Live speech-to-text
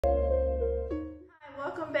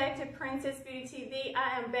back to Princess Beauty TV.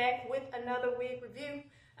 I am back with another wig review,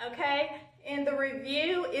 okay? And the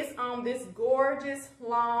review is on this gorgeous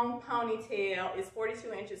long ponytail. It's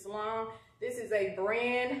 42 inches long. This is a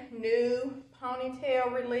brand new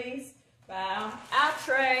ponytail release by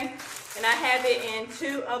Outre, and I have it in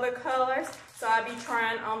 2 other colors, so I'll be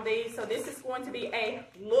trying on these. So this is going to be a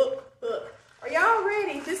look. Are y'all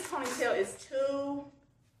ready? This ponytail is too,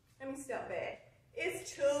 let me step back.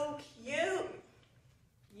 It's too cute.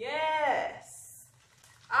 Yes.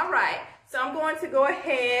 All right, so I'm going to go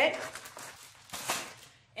ahead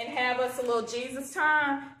and have us a little Jesus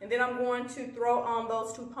time, and then I'm going to throw on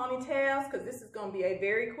those 2 ponytails because this is going to be a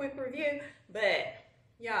very quick review. But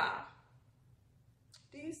y'all,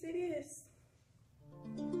 do you see this?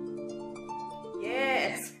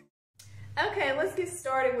 Yes. Okay, let's get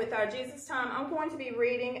started with our Jesus time. I'm going to be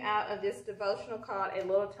reading out of this devotional called A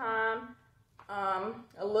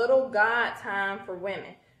Little God Time for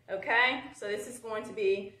Women. Okay, so this is going to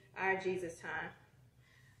be our Jesus time.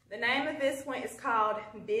 The name of this one is called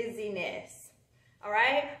Busyness. All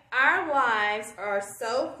right, our lives are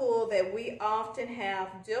so full that we often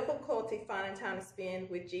have difficulty finding time to spend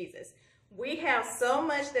with Jesus. We have so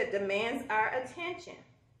much that demands our attention.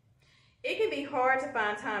 It can be hard to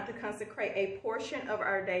find time to consecrate a portion of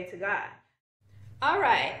our day to God. All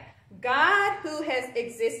right, God, who has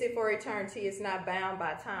existed for eternity, is not bound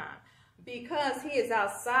by time because he is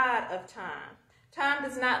outside of time. Time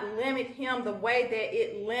does not limit him the way that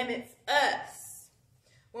it limits us.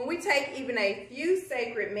 When we take even a few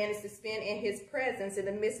sacred minutes to spend in his presence in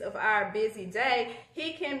the midst of our busy day,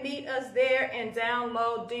 he can meet us there and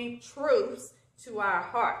download deep truths to our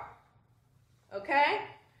heart. Okay?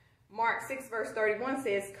 Mark 6 verse 31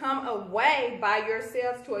 says, "Come away by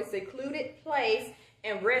yourselves to a secluded place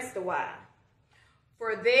and rest a while.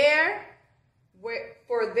 For there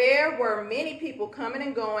were many people coming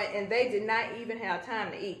and going, and they did not even have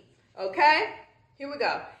time to eat." Okay? Here we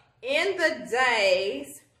go. In the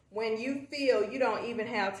days when you feel you don't even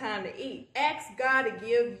have time to eat, ask God to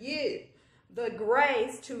give you the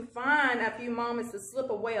grace to find a few moments to slip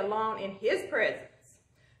away alone in his presence.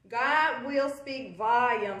 God will speak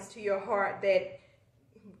volumes to your heart that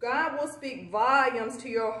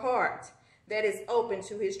is open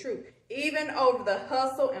to his truth, even over the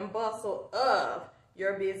hustle and bustle of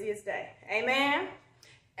your busiest day. Amen.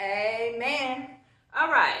 Amen.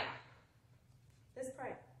 All right. Let's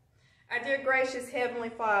pray. Our dear gracious Heavenly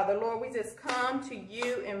Father, Lord, we just come to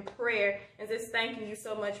you in prayer and just thanking you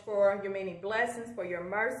so much for your many blessings, for your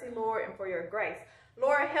mercy, Lord, and for your grace.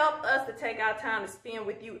 Lord, help us to take our time to spend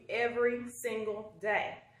with you every single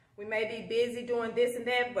day. We may be busy doing this and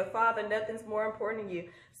that, but Father, nothing's more important than you.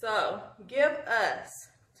 So give us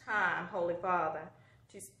time, Holy Father,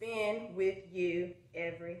 to spend with you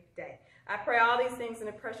every day. I pray all these things in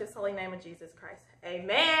the precious holy name of Jesus Christ.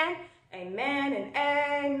 Amen, amen, and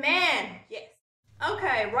amen. Yes.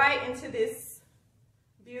 Okay, right into this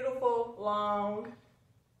beautiful long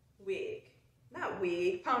wig. Not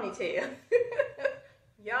wig, ponytail.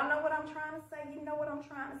 Y'all know what I'm trying to say? You know what I'm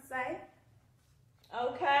trying to say?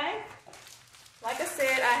 Okay. Like I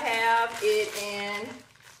said, I have it in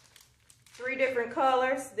 3 different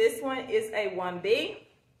colors. This one is a 1B.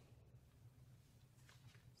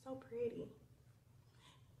 So pretty.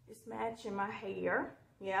 It's matching my hair.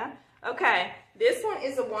 Yeah. Okay. This one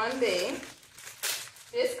is a 1B.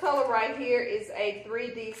 This color right here is a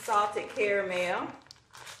 3D salted caramel.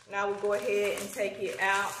 Now we'll go ahead and take it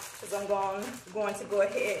out because I'm going to go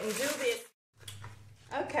ahead and do this.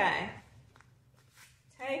 Okay.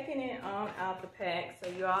 Taking it on out the pack so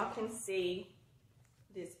you all can see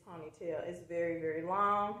this ponytail. It's very, very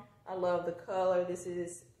long. I love the color. This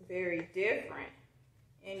is very different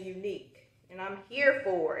and unique, and I'm here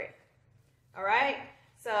for it. All right.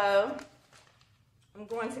 So I'm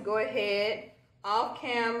going to go ahead off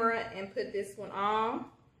camera and put this one on.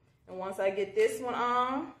 And once I get this one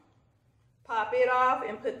on, pop it off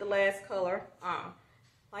and put the last color on.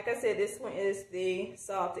 Like I said, this one is the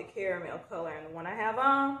salted caramel color, and the one I have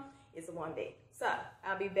on is a 1B. So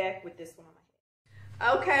I'll be back with this one on my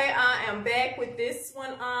head. Okay, I am back with this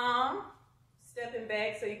one on. Stepping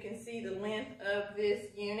back so you can see the length of this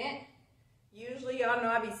unit. Usually y'all know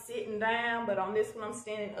I be sitting down, but on this one I'm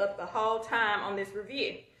standing up the whole time on this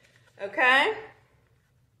review. Okay?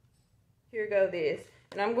 Here go this.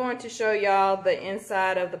 And I'm going to show y'all the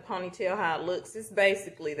inside of the ponytail, how it looks. It's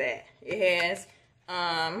basically that. It has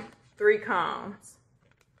 3 combs.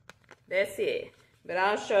 That's it. But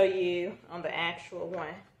I'll show you on the actual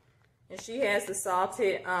one. And she has the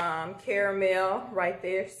salted caramel right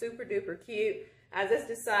there. Super duper cute. I just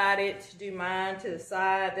decided to do mine to the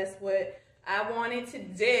side. That's what I wanted to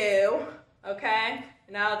do, okay?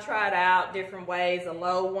 And I'll try it out different ways. A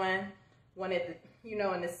low one at the, you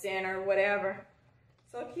know, in the center, whatever.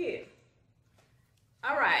 So cute.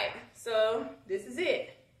 All right, so this is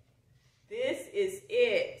it. This is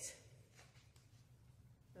it.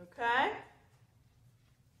 Okay?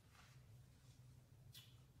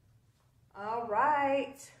 All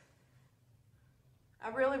right. I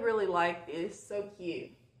really like this. So cute.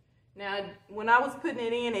 Now, when I was putting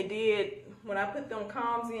it in, when I put them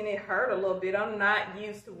combs in, it hurt a little bit. I'm not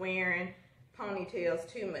used to wearing ponytails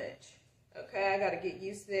too much. Okay, I got to get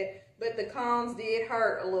used to it. But the combs did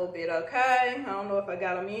hurt a little bit, okay? I don't know if I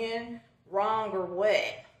got them in wrong or what.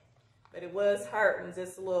 But it was hurting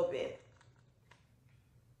just a little bit.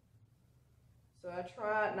 So I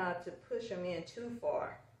tried not to push them in too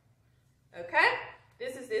far. Okay?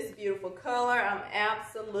 This is this beautiful color. I'm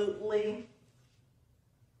absolutely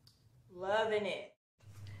loving it.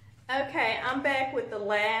 Okay, I'm back with the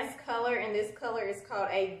last color, and this color is called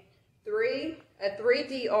a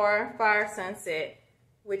 3DR Fire Sunset,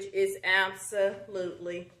 which is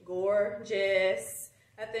absolutely gorgeous.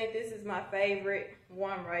 I think this is my favorite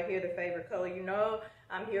one right here, the favorite color. You know,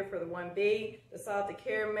 I'm here for the 1B. The salted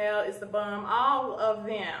caramel is the bomb, all of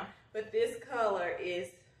them. But this color is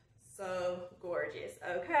so gorgeous,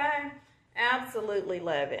 okay? Absolutely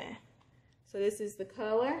love it. So this is the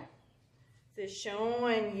color. It's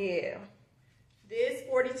showing you. This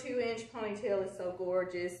 42-inch ponytail is so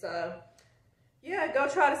gorgeous. So yeah, go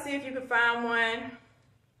try to see if you can find one.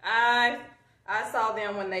 I saw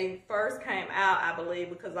them when they first came out, I believe,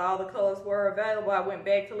 because all the colors were available. I went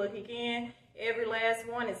back to look again. Every last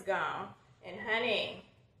one is gone. And honey,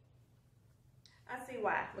 I see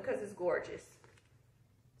why, because it's gorgeous.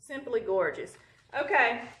 Simply gorgeous.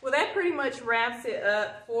 Okay, well that pretty much wraps it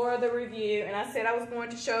up for the review. And I said I was going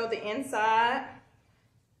to show the inside.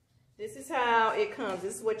 This is how it comes.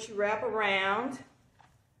 This is what you wrap around.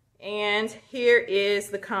 And here is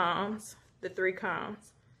the combs, the 3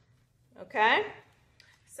 combs. Okay,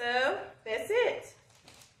 so that's it.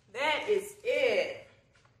 That is it.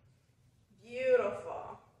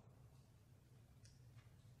 Beautiful.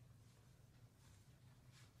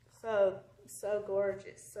 So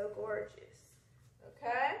gorgeous, so gorgeous.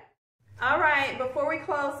 Okay. All right, before we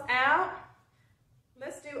close out,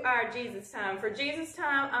 let's do our Jesus time. For Jesus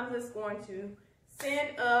time, I'm just going to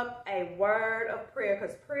send up a word of prayer,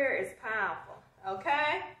 because prayer is powerful,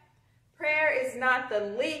 okay? Prayer is not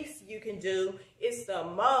the least you can do, it's the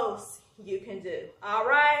most you can do, all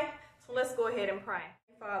right? So let's go ahead and pray.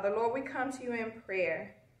 Father, Lord, we come to you in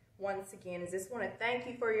prayer once again. I just want to thank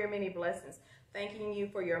you for your many blessings, thanking you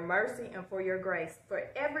for your mercy and for your grace,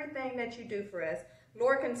 for everything that you do for us.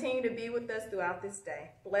 Lord, continue to be with us throughout this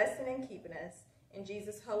day, blessing and keeping us. In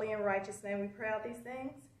Jesus' holy and righteous name we pray all these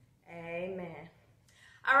things. Amen.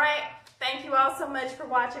 All right, thank you all so much for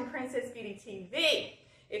watching Princess Beauty TV.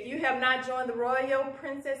 If you have not joined the Royal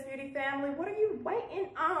Princess Beauty family, what are you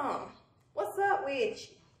waiting on? What's up with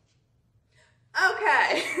you?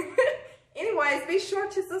 Okay. Anyways, be sure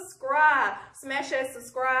to subscribe. Smash that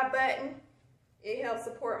subscribe button. It helps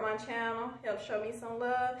support my channel, helps show me some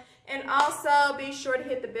love. And also be sure to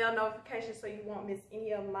hit the bell notification so you won't miss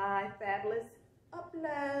any of my fabulous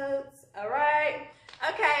uploads. All right?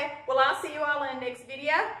 Okay, well, I'll see you all in the next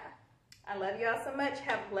video. I love you all so much.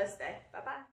 Have a blessed day. Bye-bye.